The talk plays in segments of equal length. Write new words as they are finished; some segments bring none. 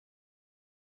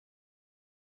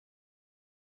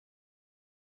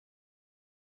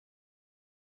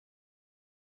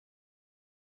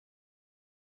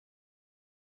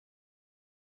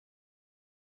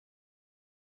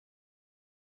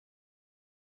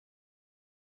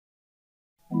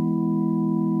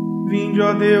Vinde,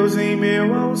 ó Deus, em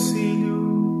meu auxílio,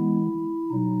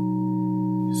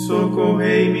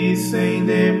 socorrei-me sem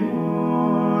demora.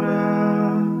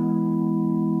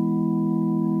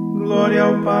 Glória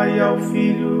ao Pai, ao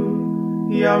Filho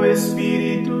e ao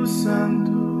Espírito Santo,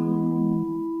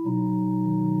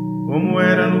 como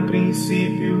era no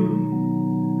princípio,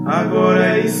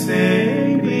 agora e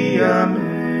sempre. Amém.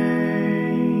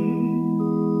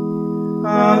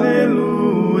 Aleluia.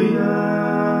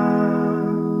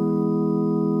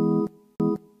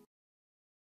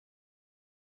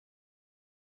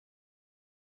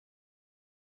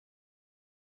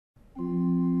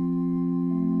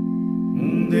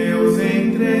 Um Deus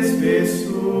em três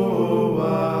pessoas,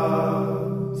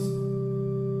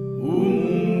 o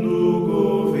mundo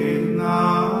governais,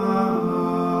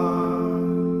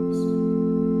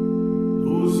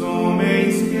 dos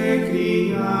homens que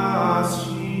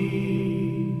criastes,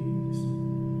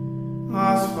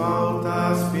 as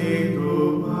faltas perdoais.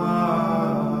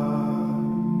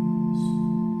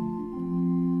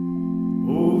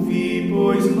 Ouvi,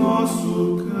 pois,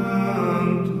 nosso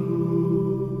canto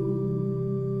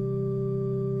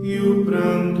e o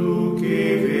pranto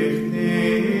que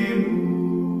vertemos,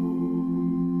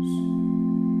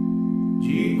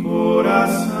 de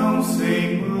coração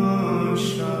sem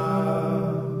mancha,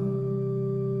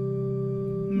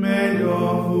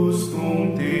 melhor vos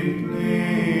contemplemos.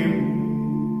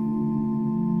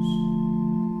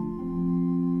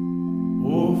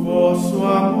 O vosso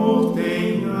amor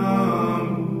tenhamos,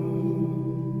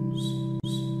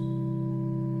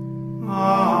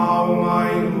 a alma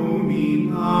iluminada,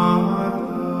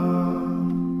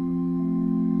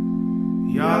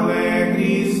 e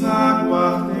alegres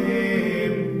aguardemos,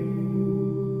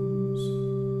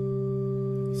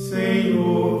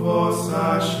 Senhor,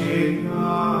 vossa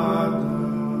chegada.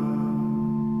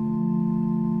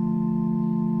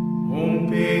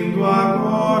 Rompendo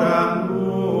agora a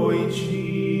noite,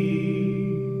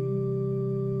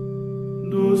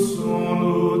 do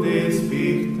sono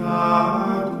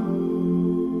despertados,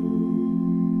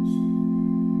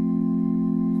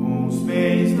 com os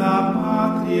bens da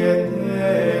pátria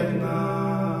eterna,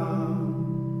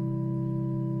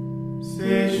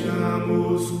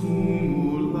 sejamos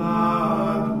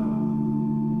cumulados.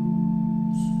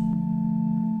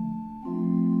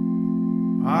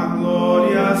 A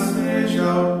glória seja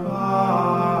ao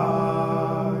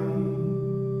Pai,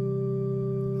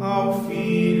 ao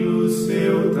Filho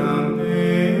seu também,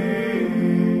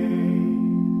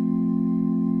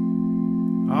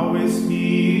 ao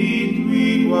Espírito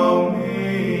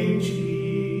igualmente,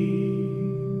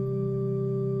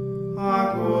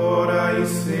 agora e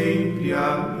sempre.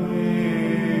 Amém.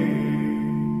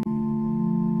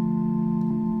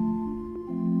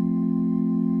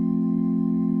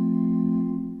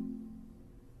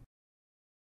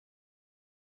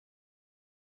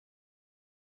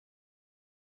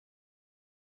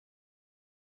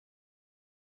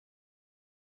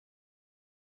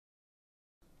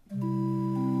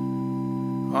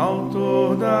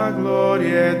 Autor da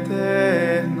glória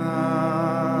eterna,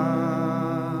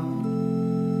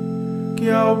 que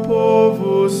ao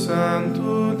povo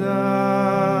santo dais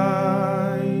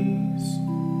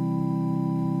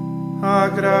a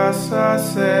graça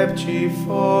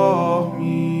septiforme,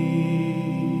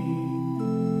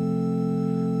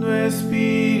 do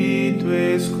Espírito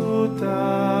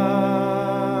escutai.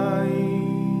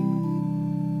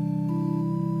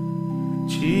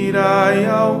 Tirai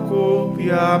ao corpo e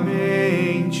à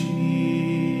mente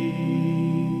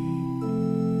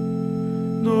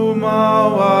do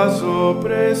mal as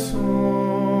opressões,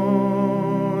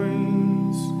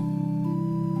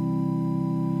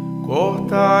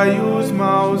 cortai os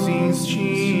maus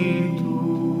instintos,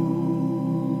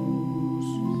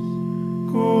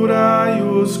 curai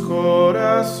os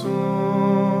corações,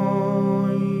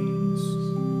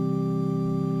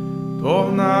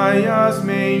 tornai as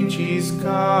mentes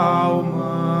calmas,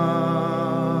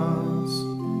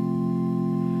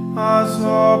 as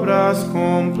obras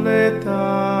completai.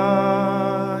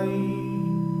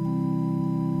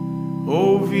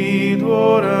 Ouvido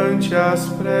orante as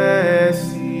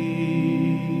preces,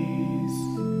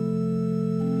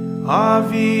 a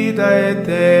vida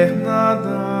eterna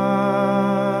dai.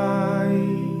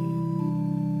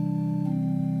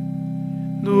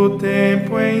 Do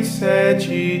tempo em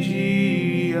 7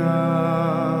 dias,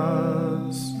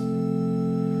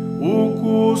 o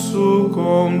curso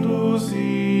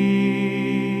conduzis.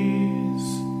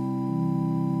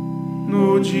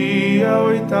 No dia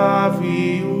 8º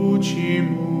e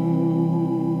último,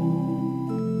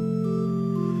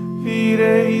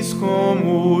 vireis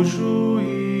como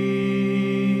juiz.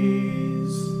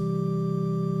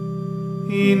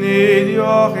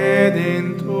 ó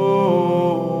Redentor,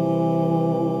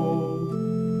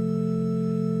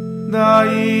 da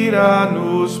ira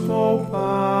nos poupai,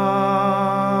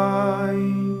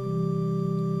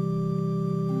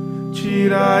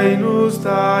 tirai-nos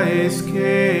da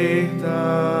esquerda,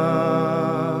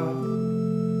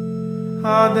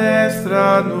 à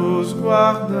destra nos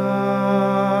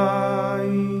guardai.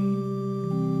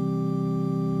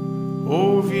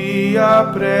 Ouvi a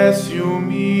prece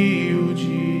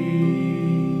humilde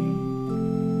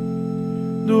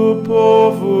do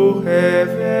povo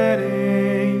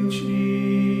reverente,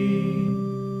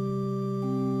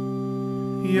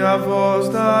 e a vós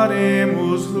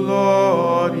daremos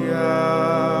glória,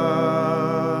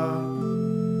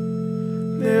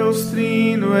 Deus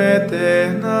Trino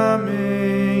eternamente.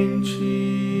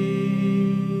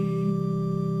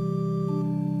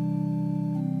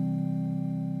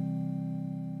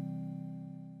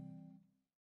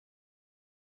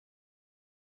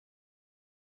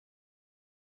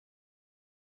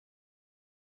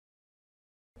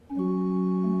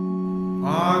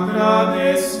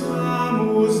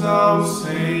 Agradeçamos ao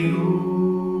Senhor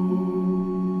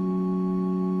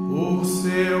por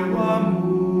seu amor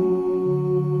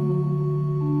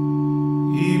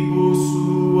e por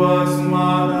suas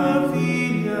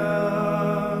maravilhas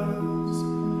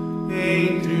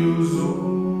entre os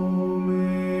homens.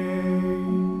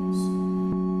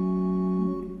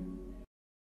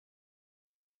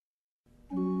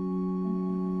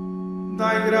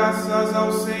 Dai graças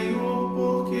ao Senhor,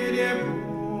 porque Ele é bom,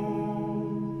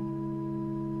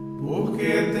 porque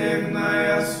eterna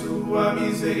é a sua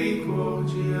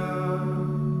misericórdia.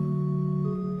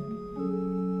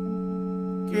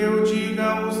 Que o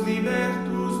digam os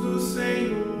libertos do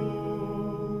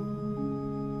Senhor,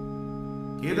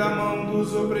 que da mão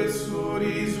dos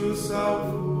opressores os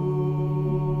salvou,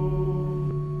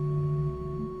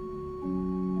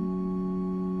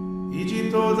 e de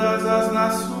todas as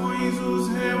nações os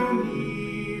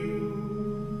reuniu,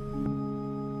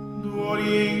 do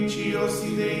Oriente,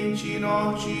 Ocidente,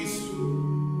 Norte e Sul.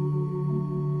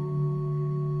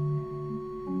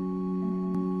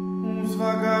 Uns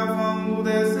vagavam no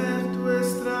deserto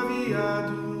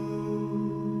extraviados,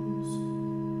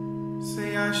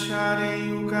 sem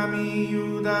acharem o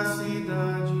caminho da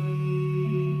cidade.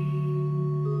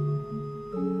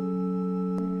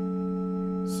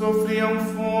 Sofriam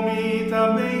fome e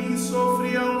também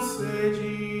sofriam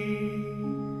sede,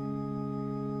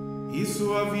 e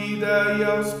sua vida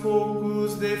ia aos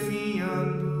poucos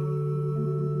definhando.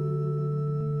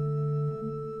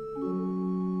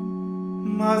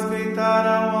 Mas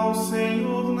gritaram ao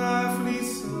Senhor na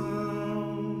aflição,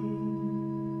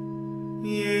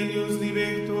 e Ele os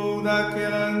libertou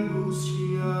daquela angústia.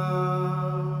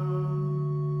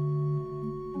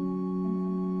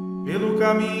 Pelo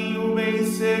caminho bem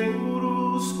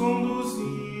seguro os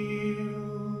conduziu,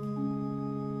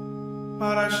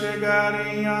 para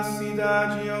chegarem à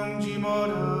cidade onde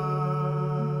morar.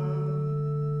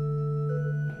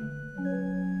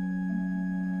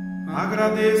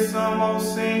 Agradeçam ao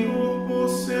Senhor por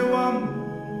seu amor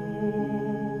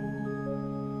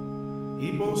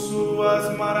e por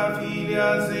suas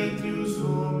maravilhas entre os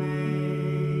homens.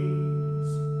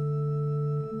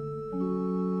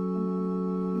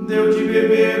 Deu de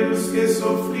beber os que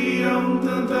sofriam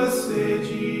tanta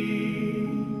sede,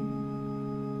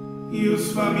 e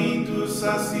os famintos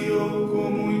saciou com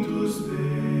muitos bens.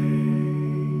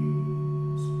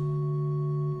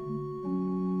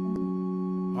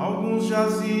 Alguns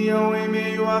jaziam em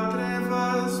meio a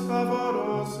trevas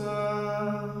pavorosas,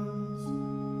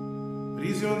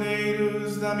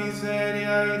 prisioneiros da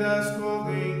miséria e das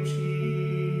correntes,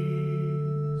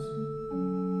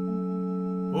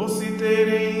 por se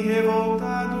terem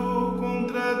revoltado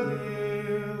contra Deus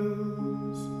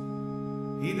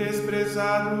e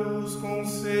desprezado os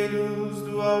conselhos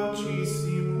do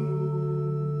Altíssimo.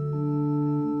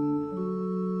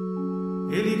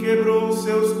 Ele quebrou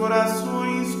seus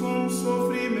corações com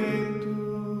sofrimento.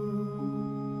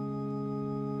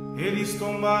 Eles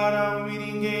tombaram e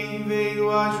ninguém veio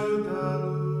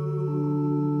ajudá-los.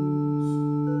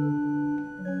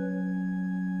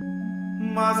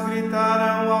 Mas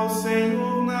gritaram ao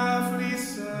Senhor na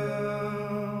aflição,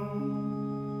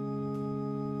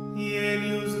 e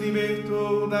Ele os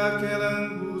libertou daquela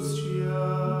angústia,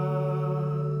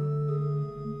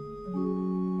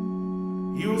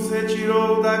 e os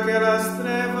retirou daquelas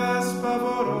trevas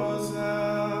pavorosas,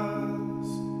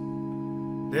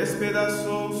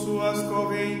 despedaçou suas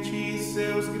correntes e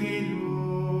seus grilhões.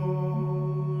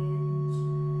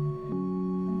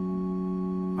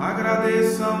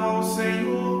 Agradeçam ao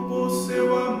Senhor por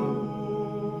seu amor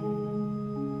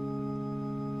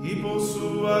e por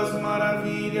suas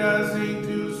maravilhas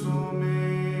entre os homens.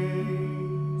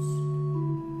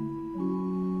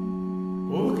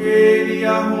 Porque ele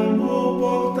arrombou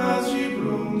portas de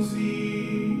bronze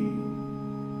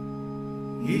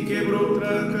e quebrou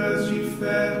trancas de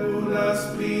ferro das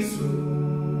prisões.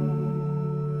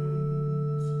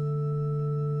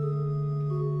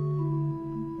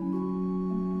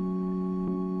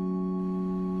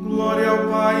 Glória ao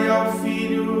Pai, ao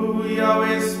Filho e ao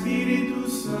Espírito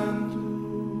Santo,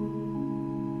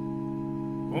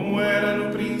 como era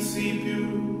no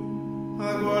princípio,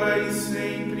 agora e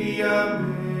sempre.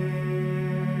 Amém.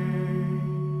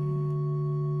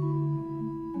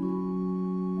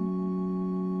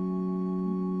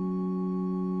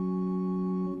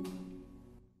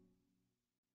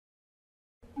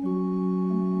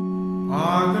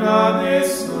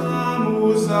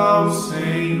 Agradeçamos ao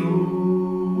Senhor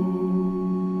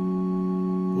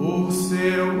por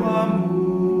seu amor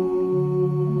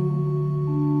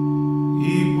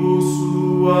e por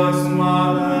suas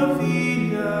maravilhas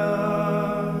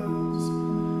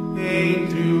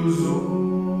entre os homens.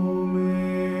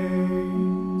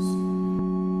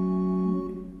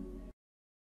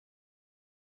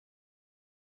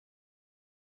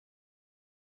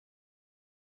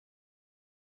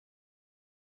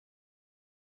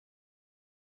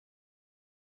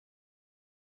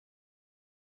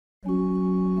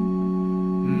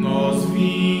 Nós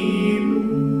vimos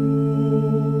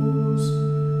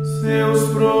seus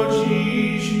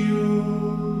prodígios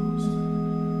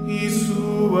e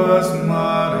suas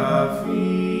maravilhas.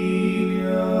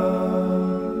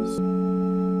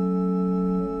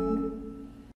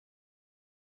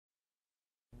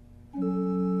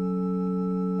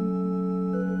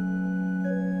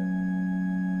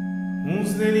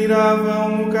 Uns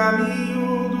deliravam no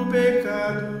caminho do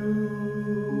pecado,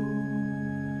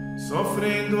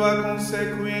 sofrendo a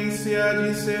consequência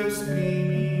de seus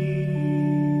crimes.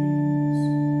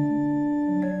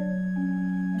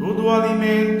 Todo o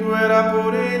alimento era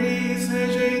por eles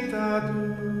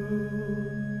rejeitado,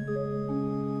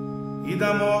 e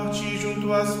da morte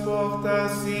junto às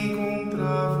portas se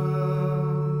encontravam.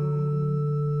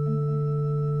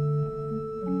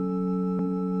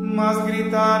 Mas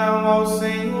gritaram ao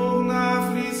Senhor na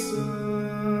aflição,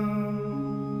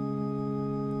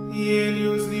 e Ele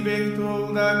os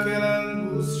libertou daquela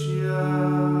angústia.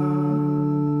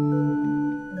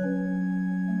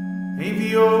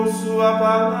 Enviou sua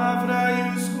palavra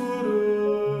e os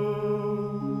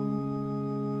curou,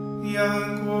 e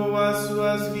arrancou as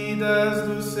suas vidas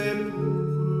do sepulcro.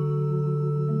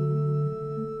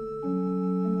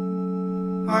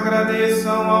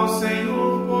 Agradeçam ao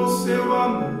Senhor por seu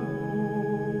amor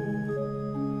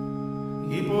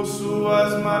e por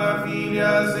suas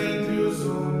maravilhas entre os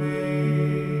homens.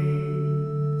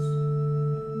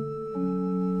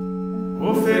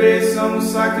 Ofereçam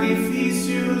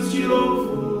sacrifícios de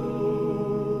louvor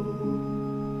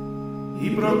e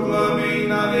proclamem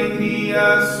na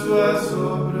alegria as suas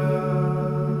obras.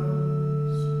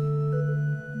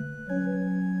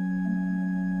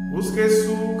 Os que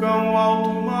sulcam o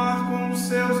alto mar com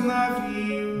seus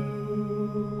navios,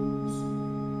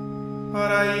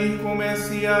 para ir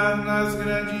comerciar nas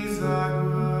grandes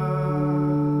águas,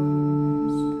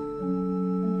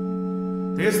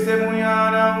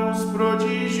 testemunharam os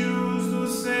prodígios do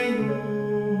Senhor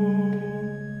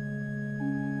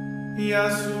e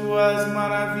as suas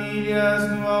maravilhas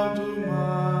no alto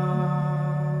mar.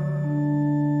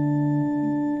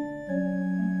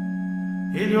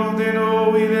 Ele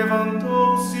ordenou e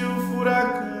levantou-se o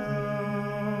furacão,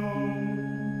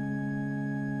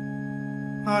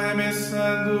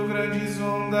 arremessando grandes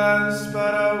ondas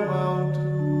para o alto.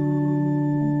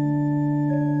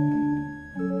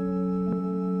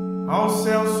 Ao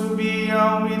céu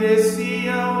subiam e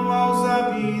desciam aos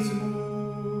abismos,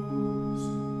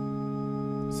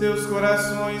 seus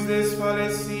corações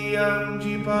desfaleciam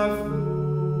de pavor.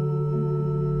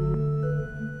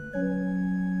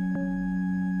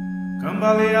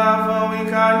 Cambaleavam e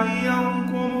caíam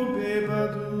como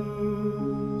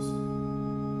bêbados,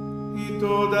 e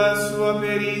toda a sua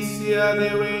perícia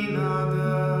deu em nada.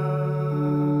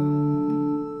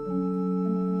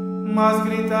 Mas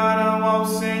gritaram ao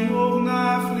Senhor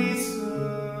na aflição,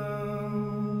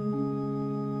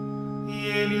 e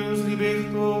Ele os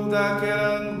libertou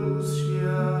daquela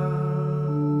angústia.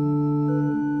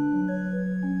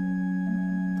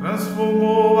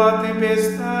 Transformou a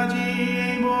tempestade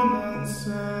em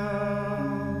bonança,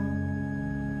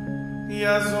 e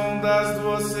as ondas do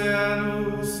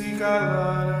oceano se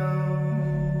calaram.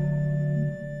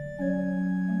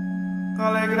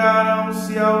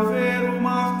 Alegraram-se ao ver o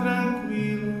mar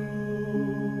tranquilo,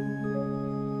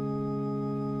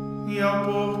 e ao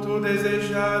porto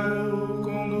desejado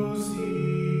conduziu.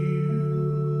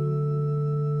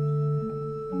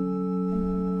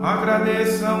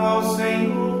 Agradeçam ao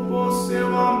Senhor por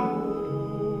seu amor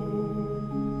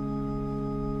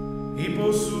e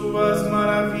por suas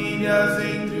maravilhas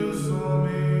entre os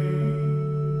homens.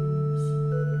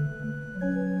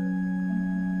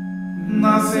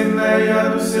 Na assembleia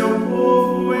do seu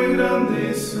povo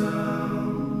engrandeçam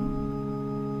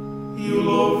e o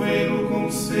louvem no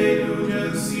conselho de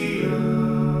anciãos.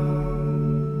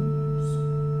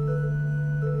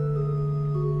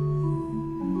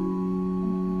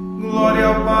 Glória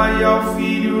ao Pai, ao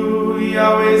Filho e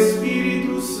ao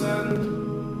Espírito Santo,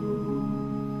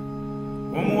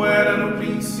 como era no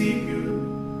princípio,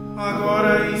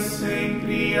 agora e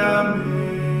sempre. Amém.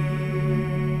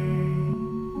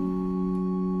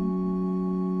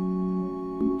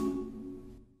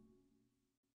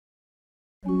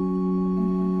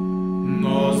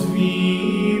 Nós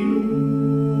vimos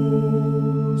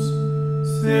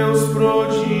seus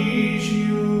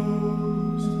prodígios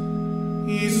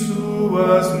e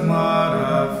suas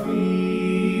maravilhas.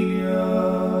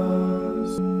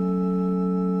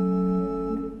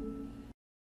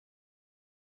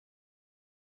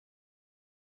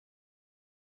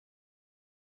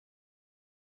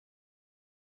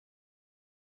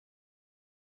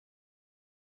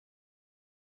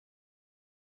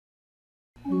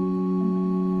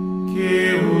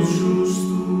 Que os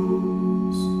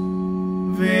justos,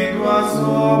 vendo as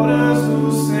obras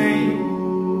do Senhor,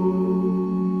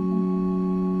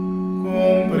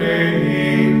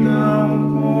 compreendam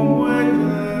como é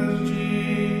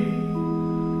grande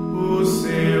o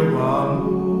seu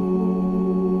amor.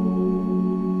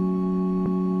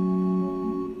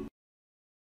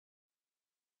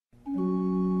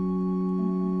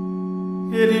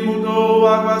 Ele mudou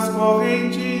águas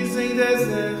correntes em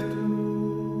deserto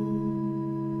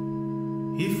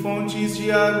e fontes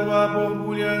de água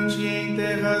borbulhante em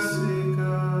terra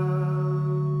seca.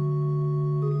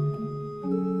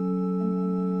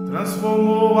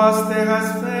 Transformou as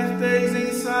terras férteis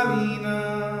em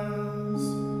salinas,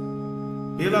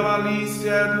 pela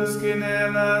malícia dos que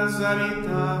nelas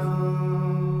habitavam.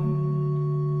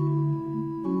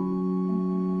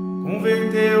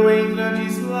 Converteu em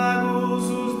grandes lagos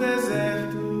os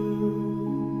desertos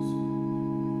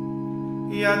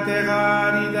e a terra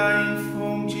árida em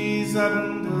fontes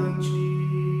abundantes.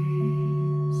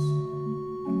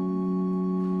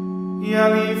 E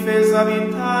ali fez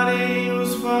habitarem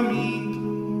os famintos,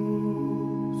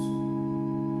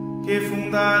 que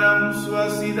fundaram sua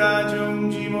cidade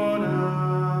onde morar.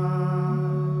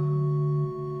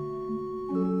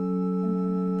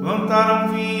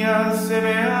 Plantaram vinhas,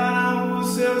 semearam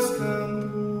os seus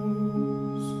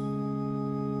campos,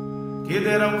 que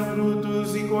deram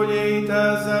frutos e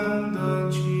colheitas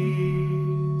abundantes.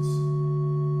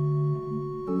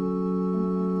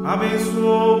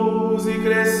 Abençoou-os e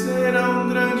cresceram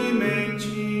grandemente,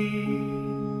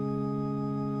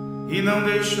 e não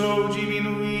deixou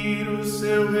diminuir o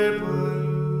seu rebanho.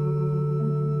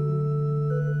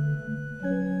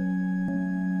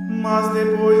 Mas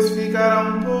depois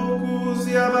ficaram poucos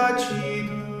e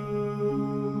abatidos,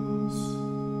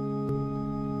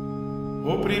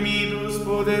 oprimidos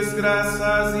por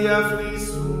desgraças e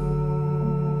aflições.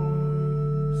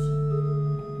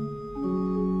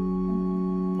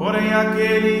 Porém,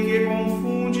 aquele que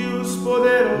confunde os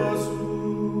poderosos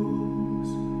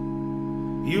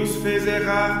e os fez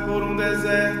errar por um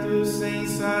deserto sem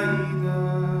saída,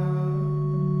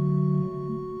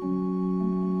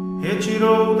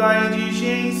 retirou da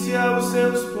indigência os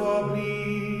seus pobres,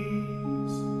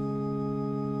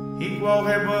 e qual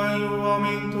rebanho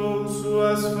aumentou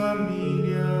suas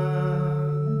famílias.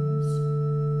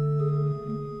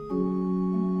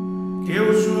 Que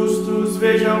os justos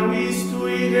vejam isto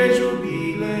e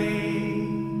rejubilem,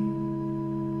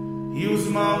 e os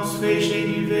maus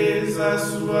fechem de vez a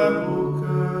sua boca.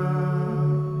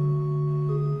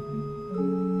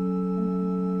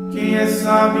 Quem é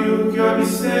sábio que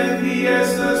observe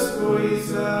essas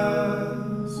coisas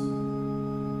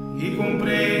e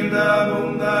compreenda a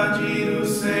bondade do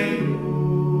Senhor.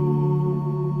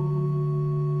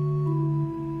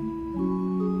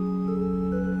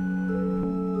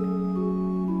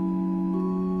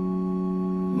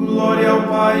 Glória ao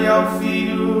Pai, ao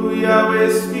Filho e ao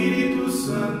Espírito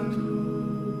Santo,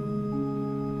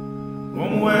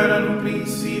 como era no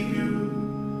princípio,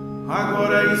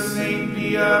 agora e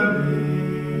sempre. Amém.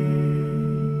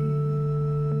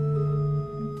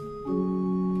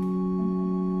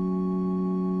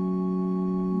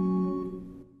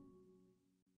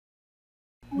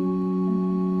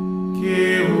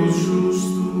 Que os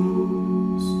justos,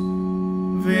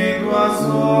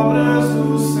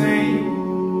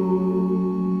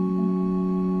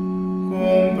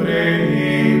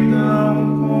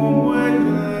 compreendam como é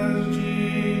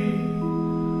grande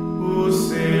o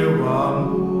seu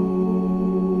amor.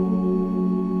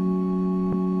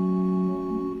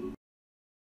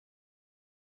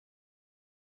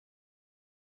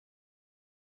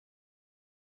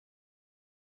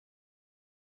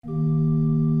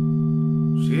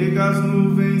 Chega às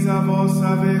nuvens a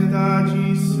vossa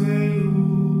verdade, Senhor,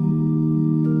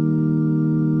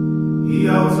 e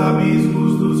aos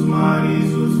abismos dos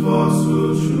mares os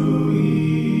vossos juízos.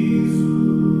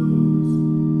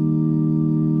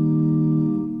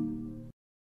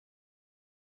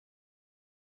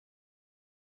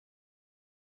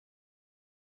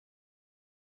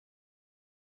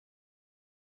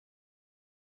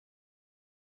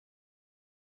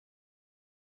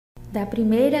 Da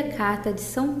primeira carta de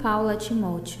São Paulo a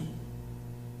Timóteo.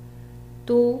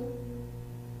 Tu,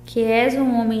 que és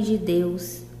um homem de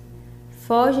Deus,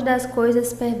 foge das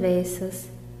coisas perversas,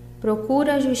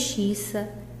 procura a justiça,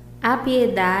 a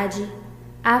piedade,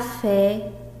 a fé,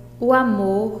 o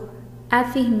amor, a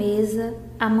firmeza,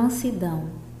 a mansidão.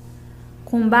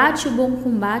 Combate o bom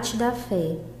combate da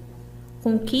fé,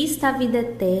 conquista a vida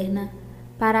eterna,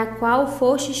 para a qual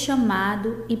foste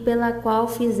chamado e pela qual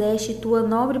fizeste tua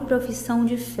nobre profissão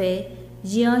de fé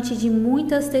diante de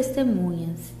muitas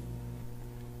testemunhas.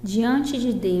 Diante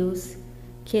de Deus,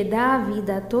 que dá a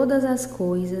vida a todas as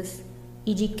coisas,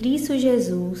 e de Cristo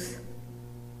Jesus,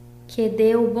 que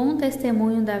deu o bom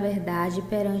testemunho da verdade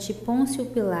perante Pôncio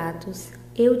Pilatos,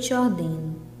 eu te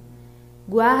ordeno.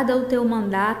 Guarda o teu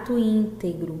mandato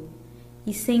íntegro,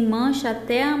 e sem mancha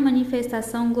até a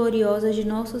manifestação gloriosa de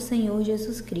nosso Senhor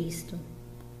Jesus Cristo.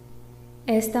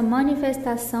 Esta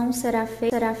manifestação será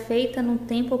feita no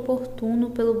tempo oportuno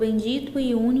pelo bendito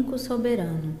e único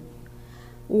soberano,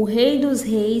 o Rei dos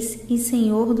reis e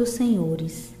Senhor dos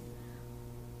senhores,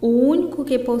 o único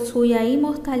que possui a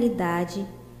imortalidade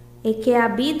e que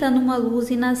habita numa luz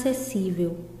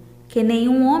inacessível, que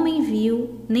nenhum homem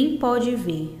viu nem pode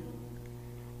ver.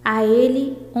 A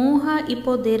Ele honra e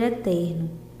poder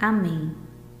eterno. Amém.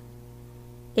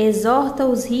 Exorta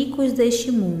os ricos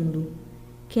deste mundo,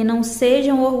 que não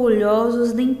sejam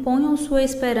orgulhosos nem ponham sua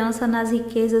esperança nas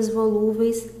riquezas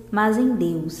volúveis, mas em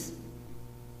Deus,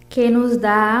 que nos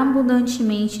dá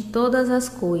abundantemente todas as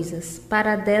coisas,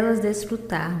 para delas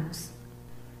desfrutarmos.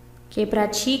 Que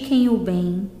pratiquem o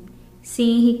bem, se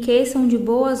enriqueçam de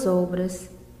boas obras,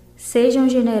 sejam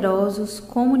generosos,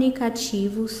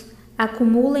 comunicativos,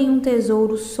 acumulem um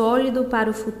tesouro sólido para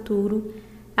o futuro,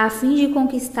 a fim de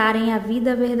conquistarem a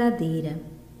vida verdadeira.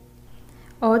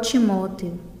 Ó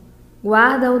Timóteo,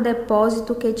 guarda o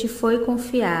depósito que te foi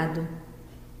confiado.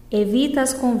 Evita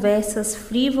as conversas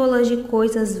frívolas de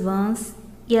coisas vãs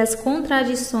e as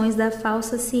contradições da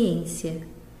falsa ciência.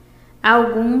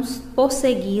 Alguns, por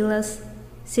segui-las,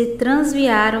 se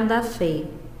transviaram da fé.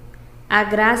 A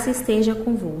graça esteja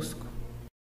convosco.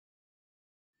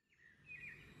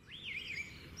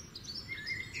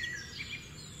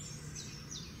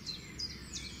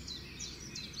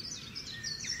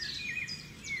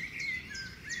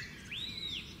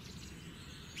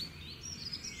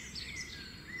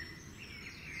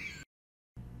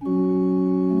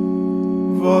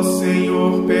 Vós,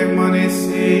 Senhor,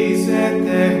 permaneceis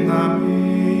eternamente,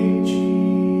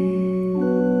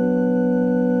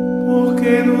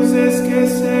 porque nos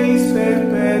esqueceis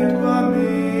perpetuamente.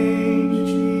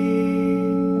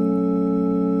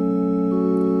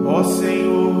 Ó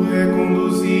Senhor,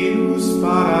 reconduzi-nos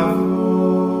para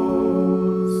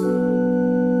vós,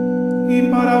 e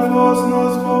para vós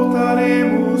nós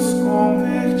voltaremos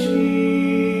convertidos.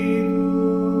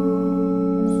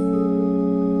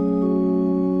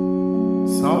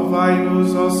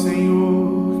 Salvai-nos, ó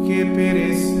Senhor, que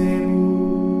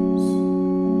perecemos.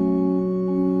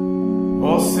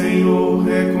 Ó Senhor,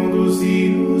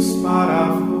 reconduzi-nos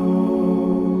para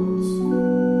vós,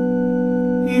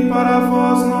 e para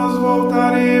vós nós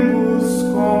voltaremos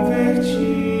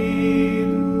convertidos.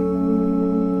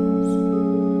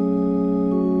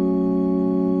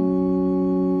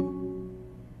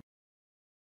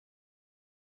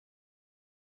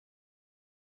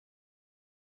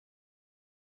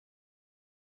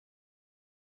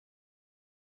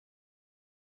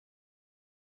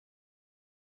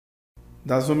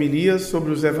 Das homilias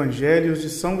sobre os Evangelhos de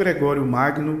São Gregório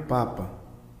Magno, Papa.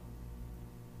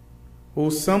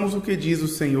 Ouçamos o que diz o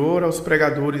Senhor aos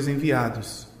pregadores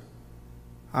enviados.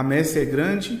 A messe é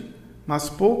grande, mas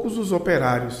poucos os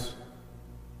operários.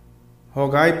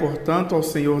 Rogai, portanto, ao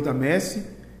Senhor da messe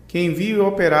que envie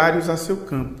operários a seu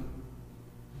campo.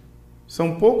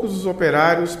 São poucos os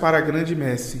operários para a grande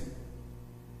messe.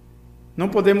 Não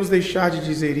podemos deixar de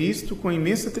dizer isto com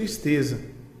imensa tristeza,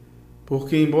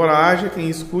 Porque, embora haja quem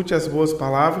escute as boas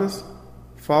palavras,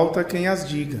 falta quem as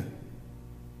diga.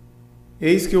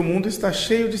 Eis que o mundo está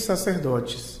cheio de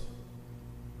sacerdotes.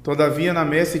 Todavia, na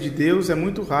messe de Deus é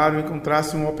muito raro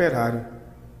encontrar-se um operário.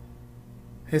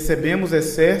 Recebemos, é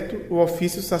certo, o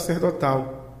ofício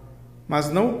sacerdotal, mas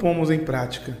não o pomos em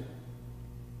prática.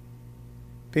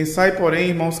 Pensai, porém,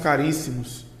 irmãos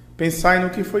caríssimos, pensai no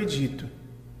que foi dito.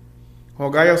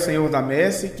 Rogai ao Senhor da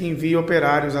messe que envie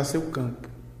operários a seu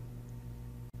campo.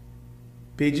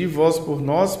 Pedi vós por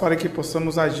nós para que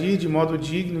possamos agir de modo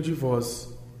digno de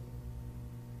vós.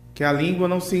 Que a língua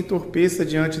não se entorpeça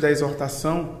diante da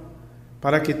exortação,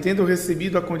 para que, tendo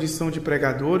recebido a condição de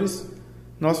pregadores,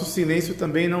 nosso silêncio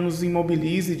também não nos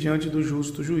imobilize diante do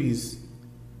justo juiz.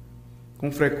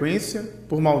 Com frequência,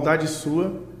 por maldade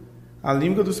sua, a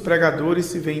língua dos pregadores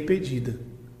se vê impedida.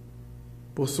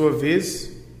 Por sua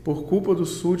vez, por culpa dos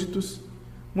súditos,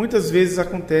 muitas vezes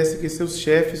acontece que seus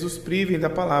chefes os privem da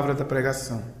palavra da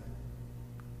pregação.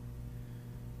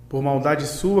 Por maldade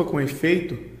sua, com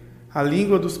efeito, a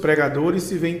língua dos pregadores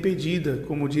se vê impedida,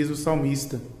 como diz o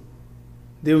salmista.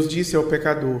 Deus disse ao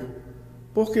pecador: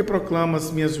 por que proclamas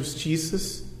minhas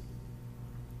justiças?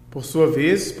 Por sua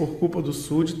vez, por culpa dos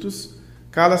súditos,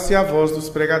 cala-se a voz dos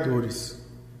pregadores.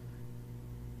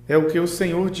 É o que o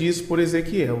Senhor diz por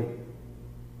Ezequiel: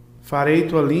 farei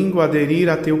tua língua aderir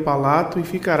a teu palato e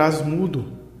ficarás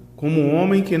mudo, como um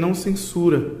homem que não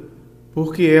censura,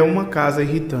 porque é uma casa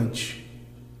irritante.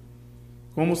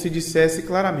 Como se dissesse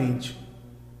claramente: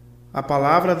 a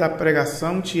palavra da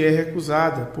pregação te é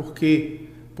recusada, porque,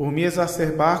 por me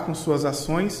exacerbar com suas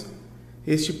ações,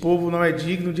 este povo não é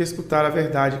digno de escutar a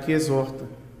verdade que exorta.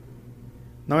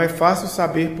 Não é fácil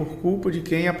saber por culpa de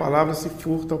quem a palavra se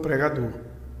furta ao pregador.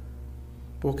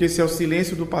 Porque se ao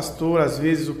silêncio do pastor às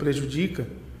vezes o prejudica,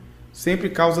 sempre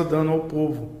causa dano ao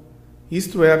povo.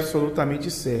 Isto é absolutamente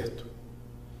certo.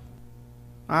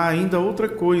 Há ainda outra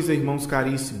coisa, irmãos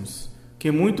caríssimos,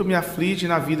 que muito me aflige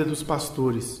na vida dos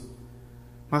pastores.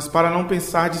 Mas para não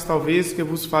pensardes talvez que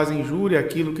vos faz injúria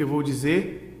aquilo que vou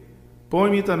dizer,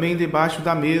 põe-me também debaixo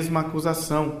da mesma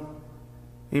acusação,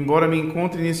 embora me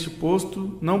encontre neste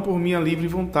posto não por minha livre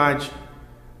vontade,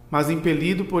 mas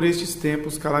impelido por estes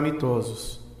tempos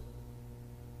calamitosos.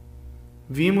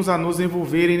 Vimos a nos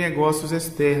envolver em negócios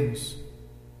externos.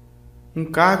 Um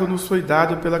cargo nos foi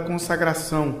dado pela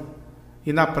consagração,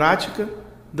 e na prática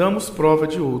damos prova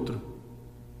de outro.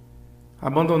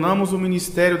 Abandonamos o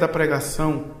ministério da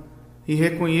pregação, e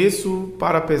reconheço,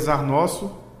 para pesar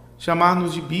nosso,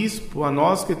 chamar-nos de bispo a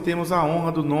nós que temos a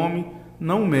honra do nome,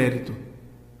 não o mérito.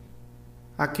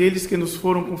 Aqueles que nos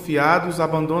foram confiados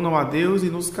abandonam a Deus e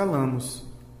nos calamos.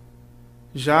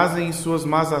 Jazem em suas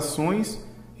más ações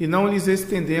e não lhes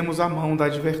estendemos a mão da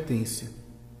advertência.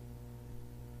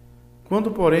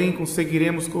 Quando, porém,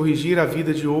 conseguiremos corrigir a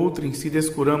vida de outrem se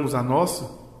descuramos a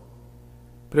nossa?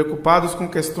 Preocupados com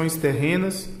questões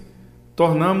terrenas,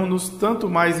 tornamo-nos tanto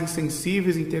mais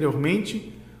insensíveis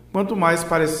interiormente, quanto mais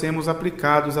parecemos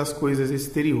aplicados às coisas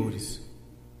exteriores.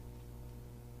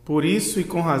 Por isso, e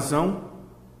com razão,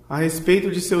 a respeito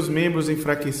de seus membros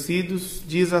enfraquecidos,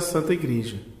 diz a Santa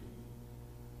Igreja: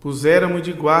 puseram-me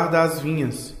de guarda as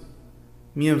vinhas,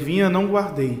 minha vinha não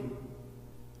guardei.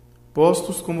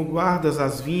 Postos como guardas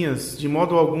as vinhas, de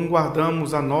modo algum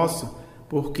guardamos a nossa,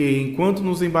 porque, enquanto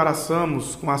nos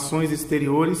embaraçamos com ações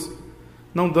exteriores,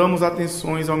 não damos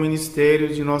atenções ao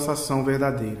ministério de nossa ação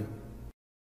verdadeira.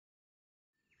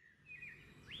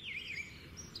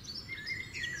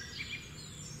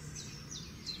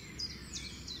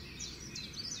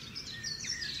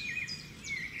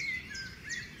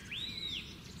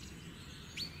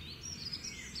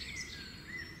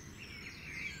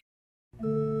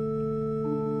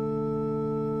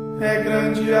 É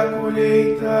grande a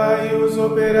colheita e os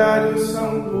operários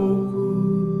são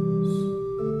poucos.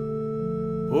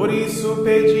 Por isso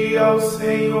pedi ao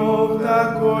Senhor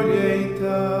da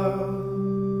colheita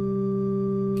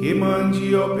que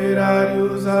mande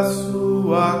operários à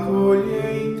sua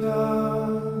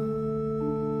colheita.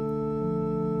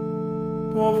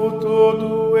 Povo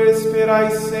todo, esperai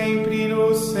sempre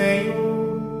no Senhor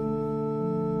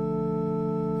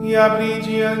e abri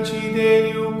diante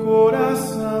dele o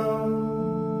coração,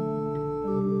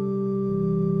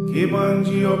 que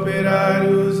mande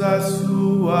operários à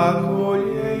sua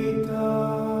colheita.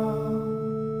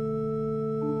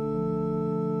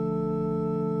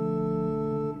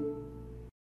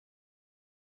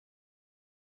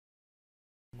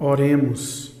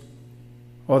 Oremos.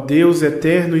 Ó Deus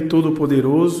eterno e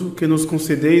todo-poderoso, que nos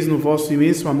concedeis no vosso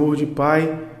imenso amor de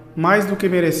Pai mais do que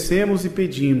merecemos e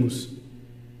pedimos,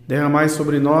 derramai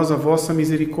sobre nós a vossa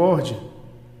misericórdia,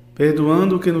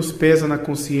 perdoando o que nos pesa na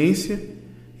consciência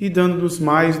e dando-nos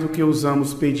mais do que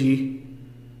ousamos pedir.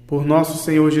 Por nosso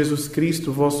Senhor Jesus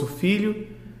Cristo, vosso Filho,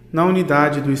 na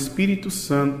unidade do Espírito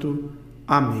Santo.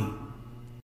 Amém.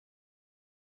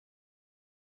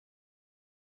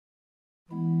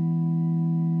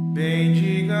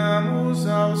 Bendigamos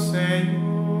ao Senhor.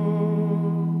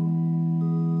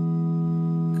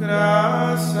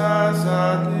 Graças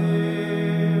a Deus.